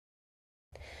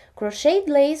Crocheted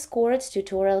Lace Cords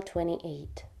Tutorial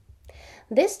 28.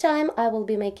 This time I will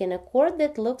be making a cord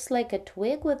that looks like a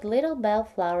twig with little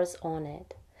bellflowers on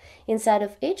it. Inside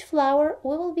of each flower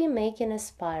we will be making a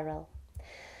spiral.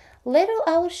 Later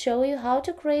I will show you how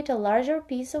to create a larger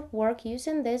piece of work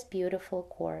using this beautiful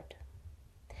cord.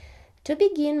 To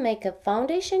begin, make a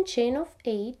foundation chain of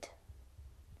 8.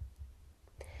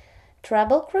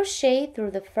 Treble crochet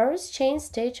through the first chain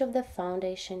stitch of the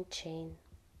foundation chain.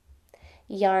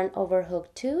 Yarn over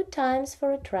hook 2 times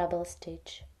for a treble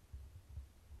stitch.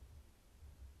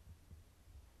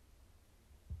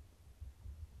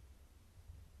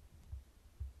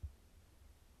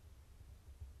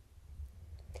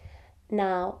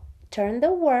 Now turn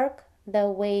the work the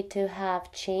way to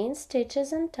have chain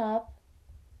stitches on top.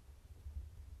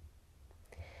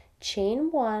 Chain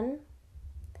 1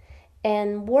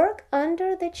 and work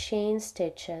under the chain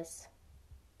stitches.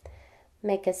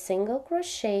 Make a single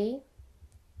crochet,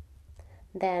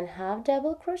 then half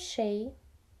double crochet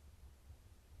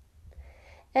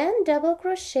and double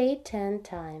crochet 10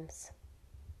 times.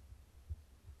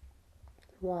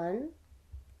 1,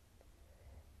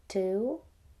 2,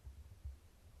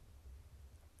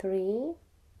 3,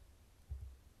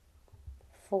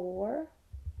 4,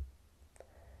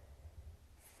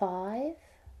 5,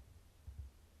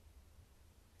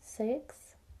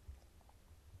 6,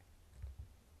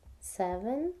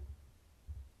 7,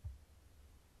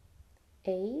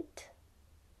 8,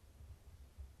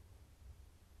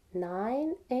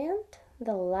 9, and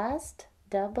the last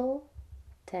double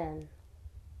 10.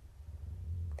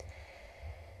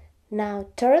 Now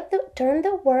turn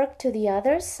the work to the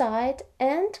other side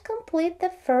and complete the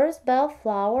first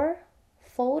bellflower,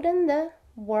 folding the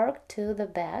work to the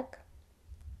back.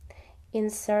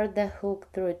 Insert the hook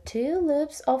through 2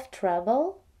 loops of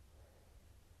treble,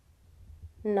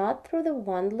 not through the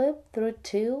 1 loop, through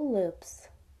 2 loops.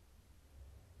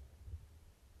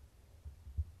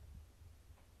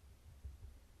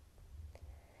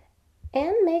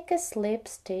 And make a slip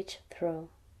stitch through.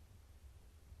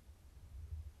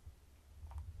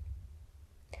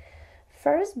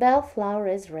 First bellflower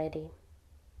is ready.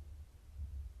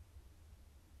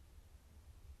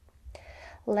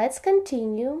 Let's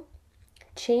continue.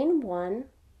 Chain 1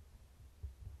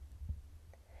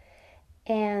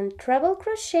 and treble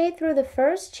crochet through the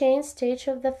first chain stitch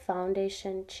of the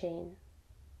foundation chain.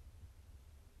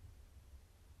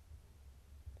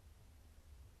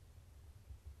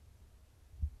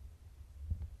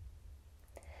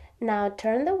 Now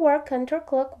turn the work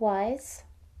counterclockwise.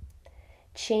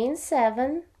 Chain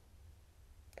 7,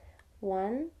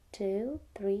 1, 2,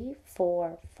 3,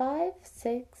 4, 5,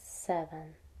 6, 7,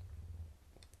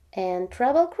 and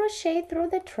treble crochet through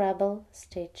the treble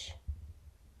stitch.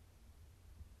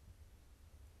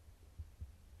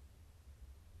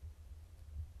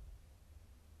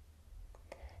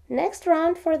 Next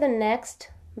round for the next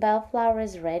bellflower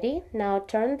is ready. Now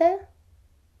turn the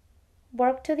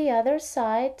work to the other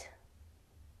side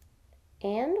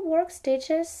and work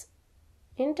stitches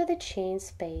into the chain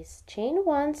space. Chain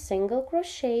 1, single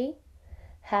crochet,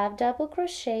 half double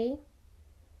crochet,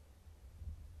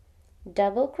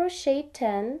 double crochet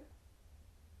 10,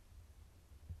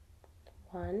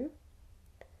 1,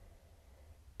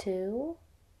 2,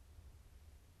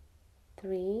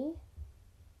 3,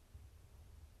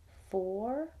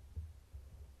 4,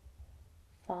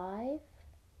 5,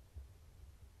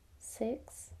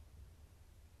 6,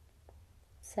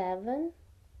 7,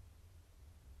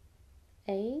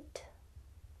 8,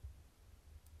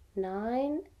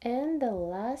 9, and the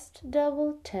last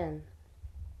double 10.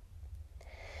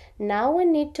 Now we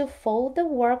need to fold the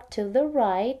work to the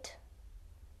right,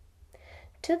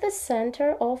 to the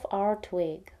center of our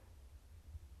twig.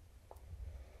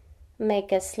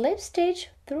 Make a slip stitch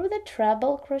through the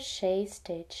treble crochet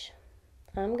stitch.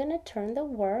 I'm gonna turn the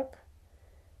work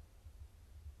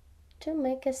to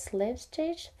make a slip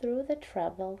stitch through the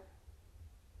treble.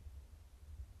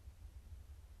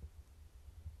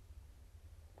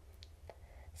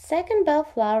 Second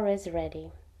bellflower is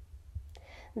ready.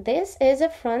 This is the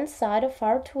front side of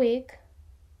our twig.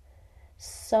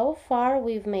 So far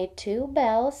we've made 2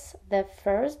 bells. The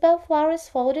first bellflower is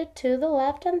folded to the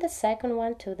left and the second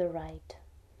one to the right.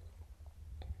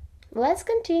 Let's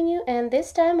continue, and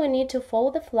this time we need to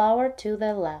fold the flower to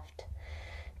the left.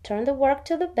 Turn the work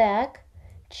to the back,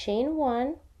 chain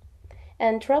 1,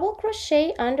 and treble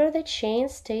crochet under the chain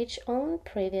stitch on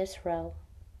previous row.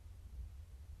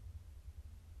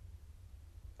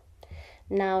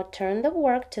 Now turn the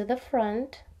work to the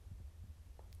front,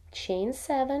 chain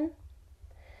 7,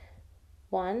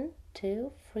 1,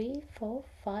 2, 3, 4,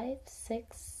 5,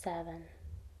 6, 7,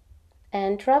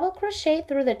 and treble crochet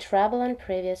through the treble on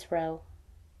previous row.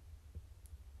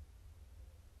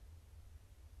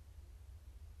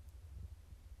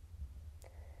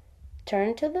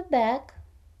 Turn to the back,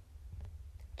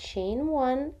 chain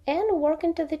 1 and work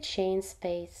into the chain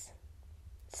space.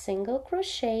 Single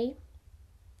crochet,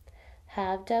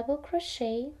 half double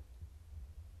crochet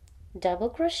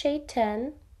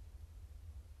 10,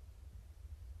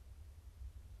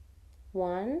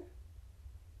 1,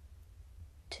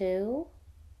 2,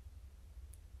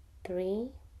 3,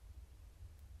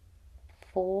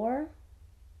 4,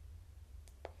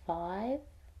 5,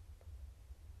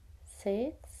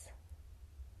 6,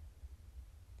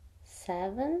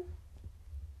 7,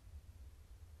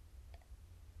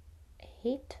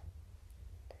 8,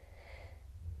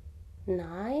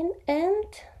 9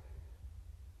 and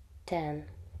 10.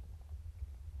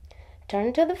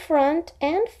 Turn to the front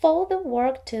and fold the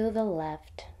work to the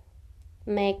left.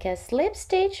 Make a slip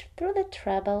stitch through the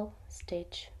treble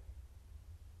stitch.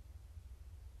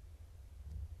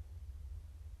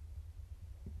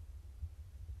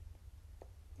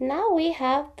 Now we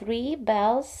have 3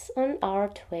 bells on our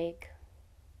twig.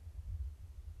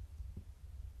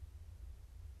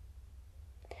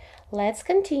 Let's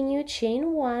continue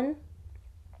chain 1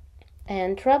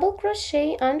 and treble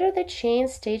crochet under the chain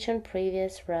stitch on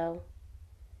previous row.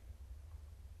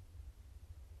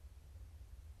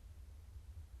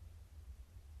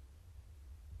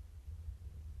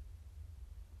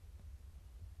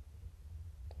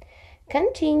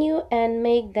 Continue and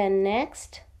make the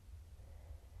next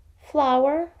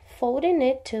flower folding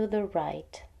it to the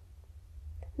right.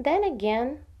 Then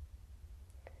again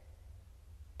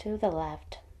to the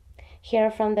left.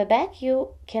 Here from the back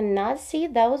you cannot see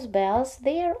those bells,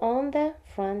 they are on the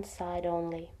front side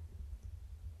only.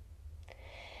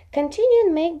 Continue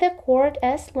and make the cord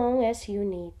as long as you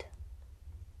need.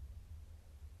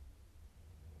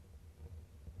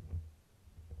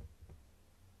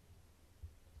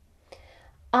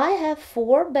 I have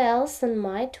 4 bells on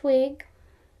my twig.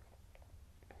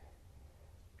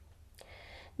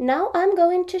 Now I'm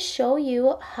going to show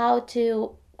you how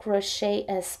to crochet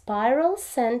a spiral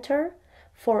center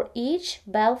for each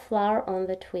bellflower on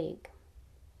the twig.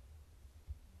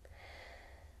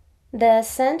 The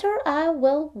center I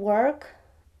will work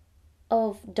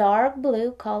of dark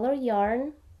blue color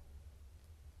yarn.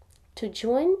 To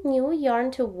join new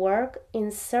yarn to work,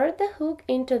 insert the hook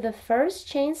into the first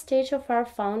chain stitch of our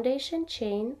foundation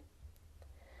chain.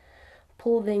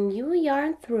 Pull the new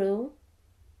yarn through.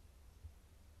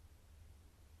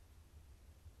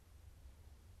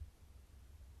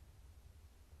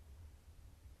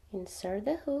 Insert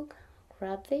the hook,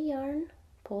 grab the yarn,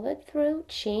 pull it through,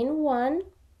 chain 1,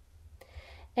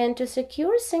 and to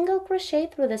secure, single crochet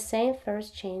through the same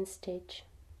first chain stitch.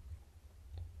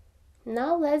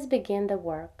 Now let's begin the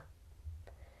work.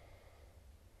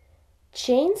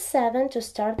 Chain 7 to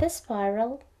start the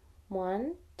spiral.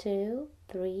 1, 2,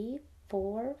 3,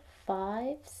 4,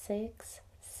 5, 6,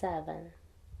 7.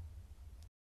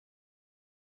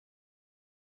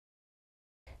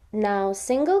 Now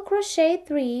single crochet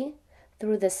 3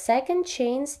 through the second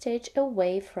chain stitch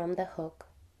away from the hook.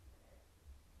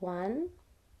 1,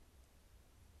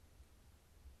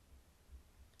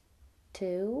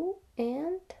 2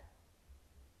 and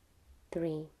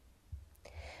 3.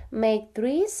 Make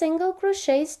 3 single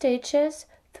crochet stitches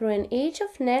through in each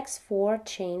of next 4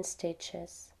 chain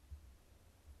stitches.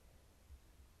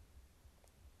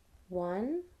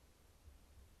 1,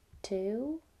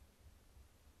 2,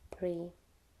 3.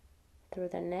 Through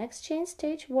the next chain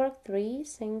stitch, work 3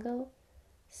 single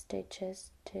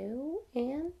stitches, 2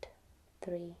 and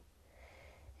 3.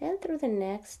 And through the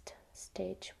next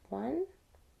stitch, 1,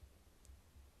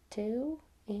 2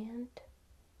 and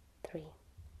 3.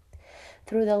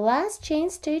 Through the last chain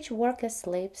stitch, work a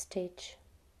slip stitch.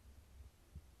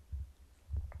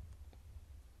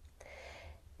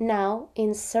 Now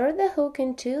insert the hook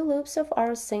in 2 loops of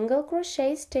our single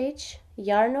crochet stitch,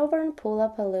 yarn over and pull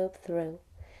up a loop through.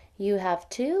 You have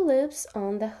 2 loops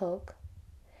on the hook.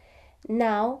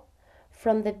 Now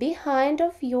from the behind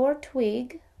of your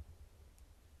twig,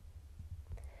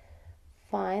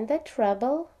 find the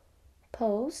treble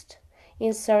post,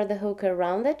 insert the hook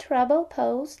around the treble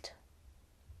post,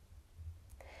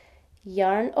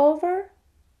 yarn over,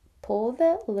 pull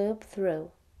the loop through.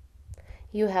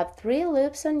 You have 3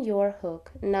 loops on your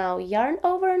hook. Now yarn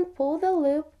over and pull the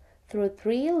loop through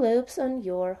 3 loops on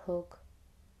your hook.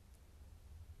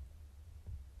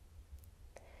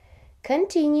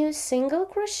 Continue single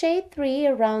crochet 3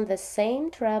 around the same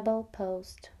treble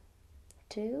post.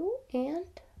 2 and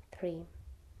 3.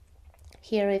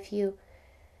 Here if you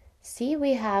see,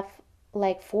 we have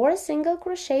like 4 single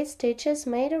crochet stitches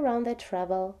made around the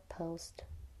treble post.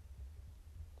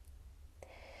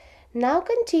 Now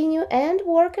continue and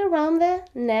work around the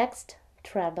next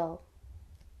treble.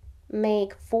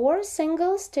 Make 4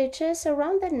 single stitches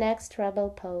around the next treble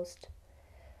post.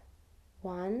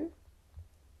 1,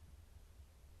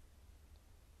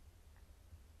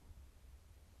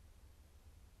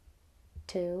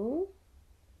 2,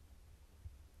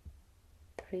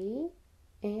 3,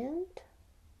 and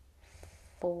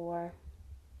 4.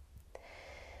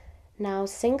 Now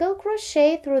single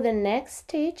crochet through the next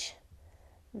stitch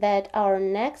that our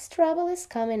next treble is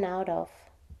coming out of.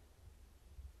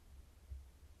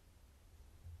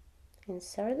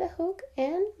 Insert the hook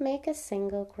and make a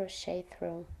single crochet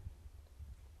through.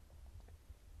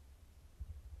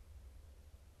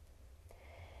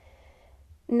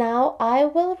 Now I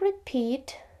will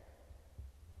repeat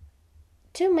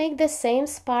to make the same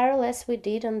spiral as we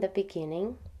did on the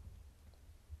beginning.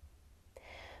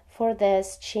 For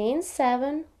this, chain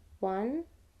 7, 1,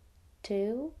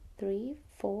 2, 3,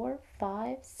 4,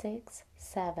 5, 6,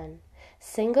 7.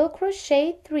 Single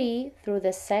crochet 3 through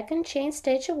the second chain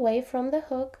stitch away from the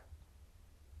hook.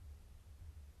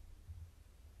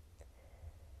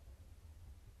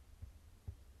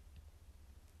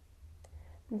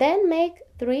 Then make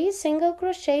 3 single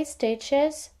crochet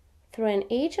stitches through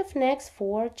in each of next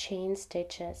 4 chain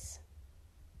stitches.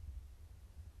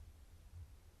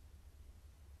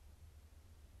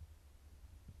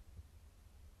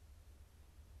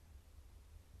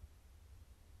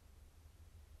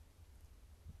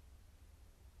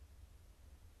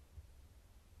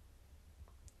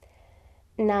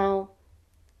 Now,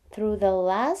 through the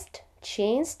last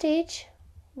chain stitch,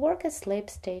 work a slip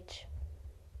stitch.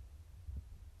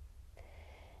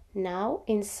 Now,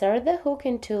 insert the hook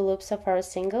in 2 loops of our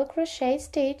single crochet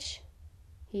stitch,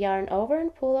 yarn over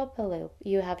and pull up a loop.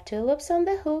 You have 2 loops on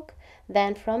the hook,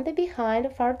 then from the behind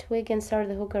of our twig, insert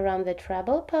the hook around the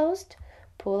treble post,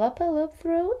 pull up a loop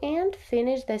through, and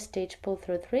finish the stitch. Pull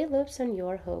through 3 loops on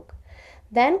your hook.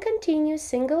 Then continue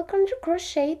single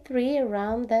crochet 3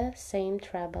 around the same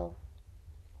treble.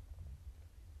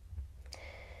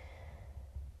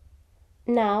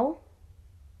 Now,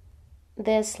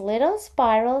 these little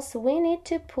spirals we need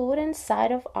to put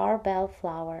inside of our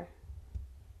bellflower.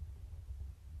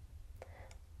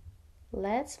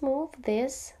 Let's move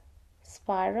this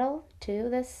spiral to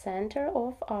the center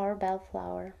of our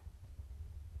bellflower.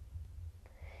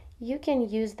 You can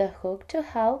use the hook to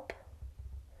help.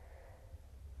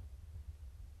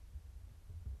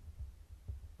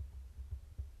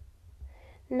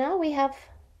 Now we have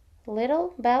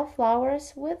little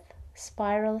bellflowers with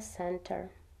spiral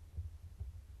center.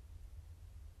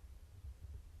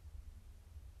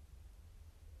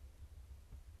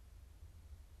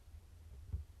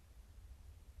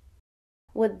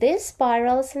 With these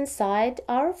spirals inside,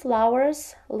 our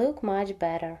flowers look much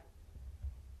better.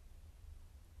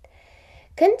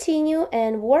 Continue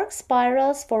and work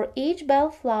spirals for each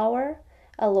bellflower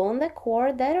along the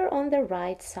cord that are on the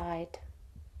right side.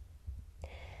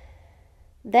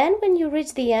 Then when you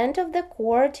reach the end of the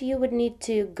cord, you would need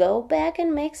to go back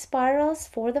and make spirals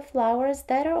for the flowers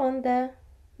that are on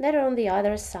the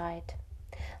other side.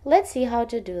 Let's see how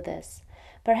to do this.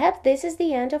 Perhaps this is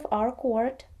the end of our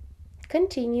cord.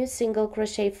 Continue single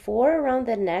crochet 4 around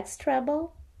the next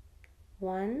treble.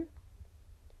 1,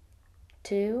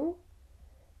 2,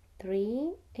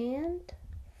 3, and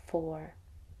 4.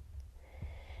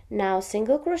 Now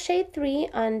single crochet 3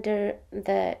 under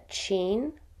the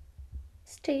chain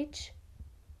stitch.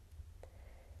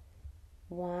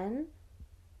 1,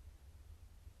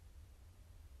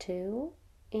 2,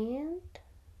 and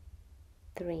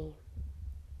 3.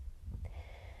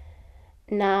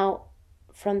 Now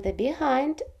from the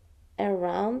behind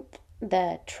around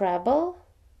the treble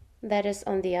that is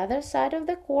on the other side of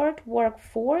the cord, work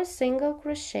 4 single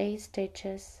crochet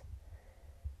stitches.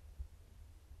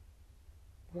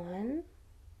 1,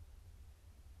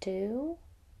 2,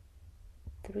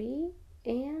 3,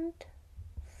 and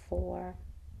 4.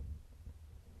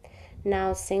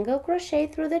 Now single crochet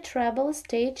through the treble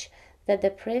stitch that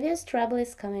the previous treble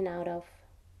is coming out of.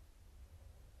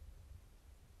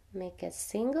 Make a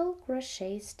single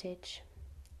crochet stitch.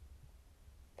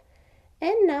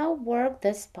 And now work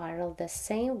the spiral the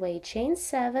same way. Chain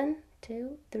 7,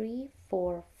 2, 3,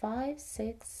 4, 5,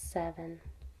 6, 7.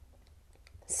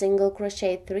 Single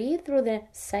crochet 3 through the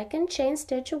second chain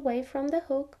stitch away from the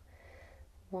hook.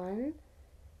 1,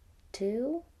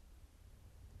 2,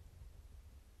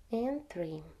 and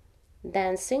 3.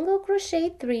 Then single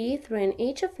crochet 3 through in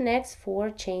each of next 4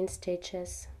 chain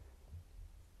stitches.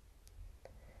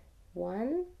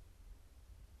 1,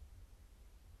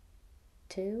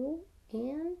 2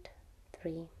 and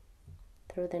 3.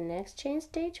 Through the next chain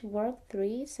stitch, work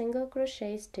 3 single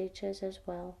crochet stitches as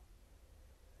well.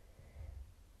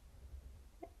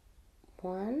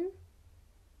 1,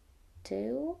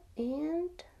 2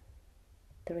 and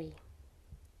 3.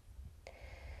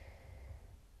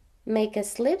 Make a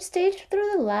slip stitch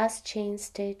through the last chain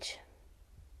stitch.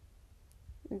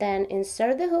 Then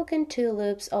insert the hook in 2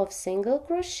 loops of single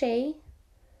crochet,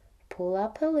 pull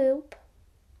up a loop.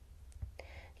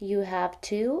 You have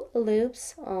 2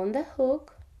 loops on the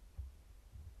hook.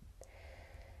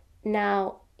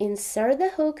 Now insert the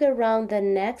hook around the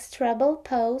next treble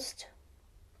post.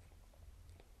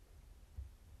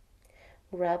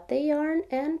 Grab the yarn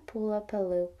and pull up a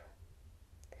loop.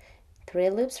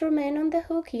 3 loops remain on the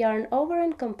hook, yarn over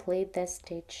and complete the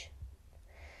stitch.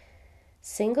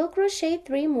 Single crochet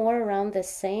 3 more around the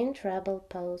same treble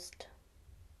post.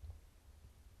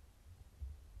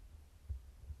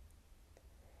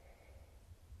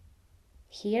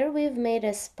 Here we've made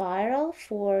a spiral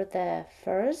for the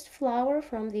first flower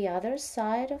from the other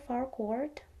side of our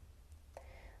cord.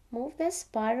 Move the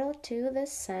spiral to the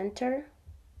center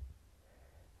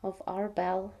of our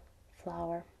bell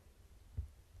flower.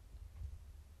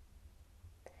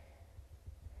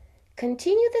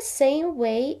 Continue the same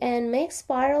way and make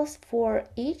spirals for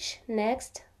each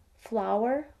next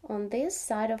flower on this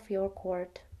side of your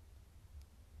cord.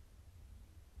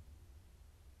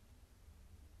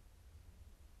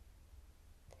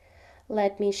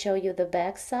 Let me show you the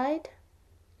back side.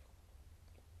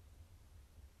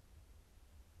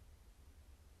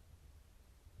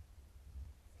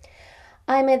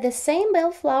 I made the same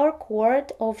bellflower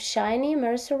cord of shiny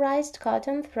mercerized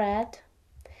cotton thread.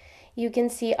 You can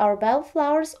see our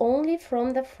bellflowers only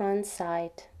from the front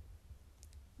side.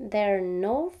 There are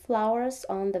no flowers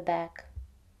on the back.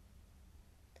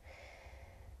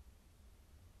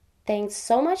 Thanks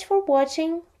so much for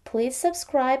watching. Please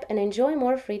subscribe and enjoy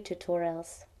more free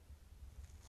tutorials.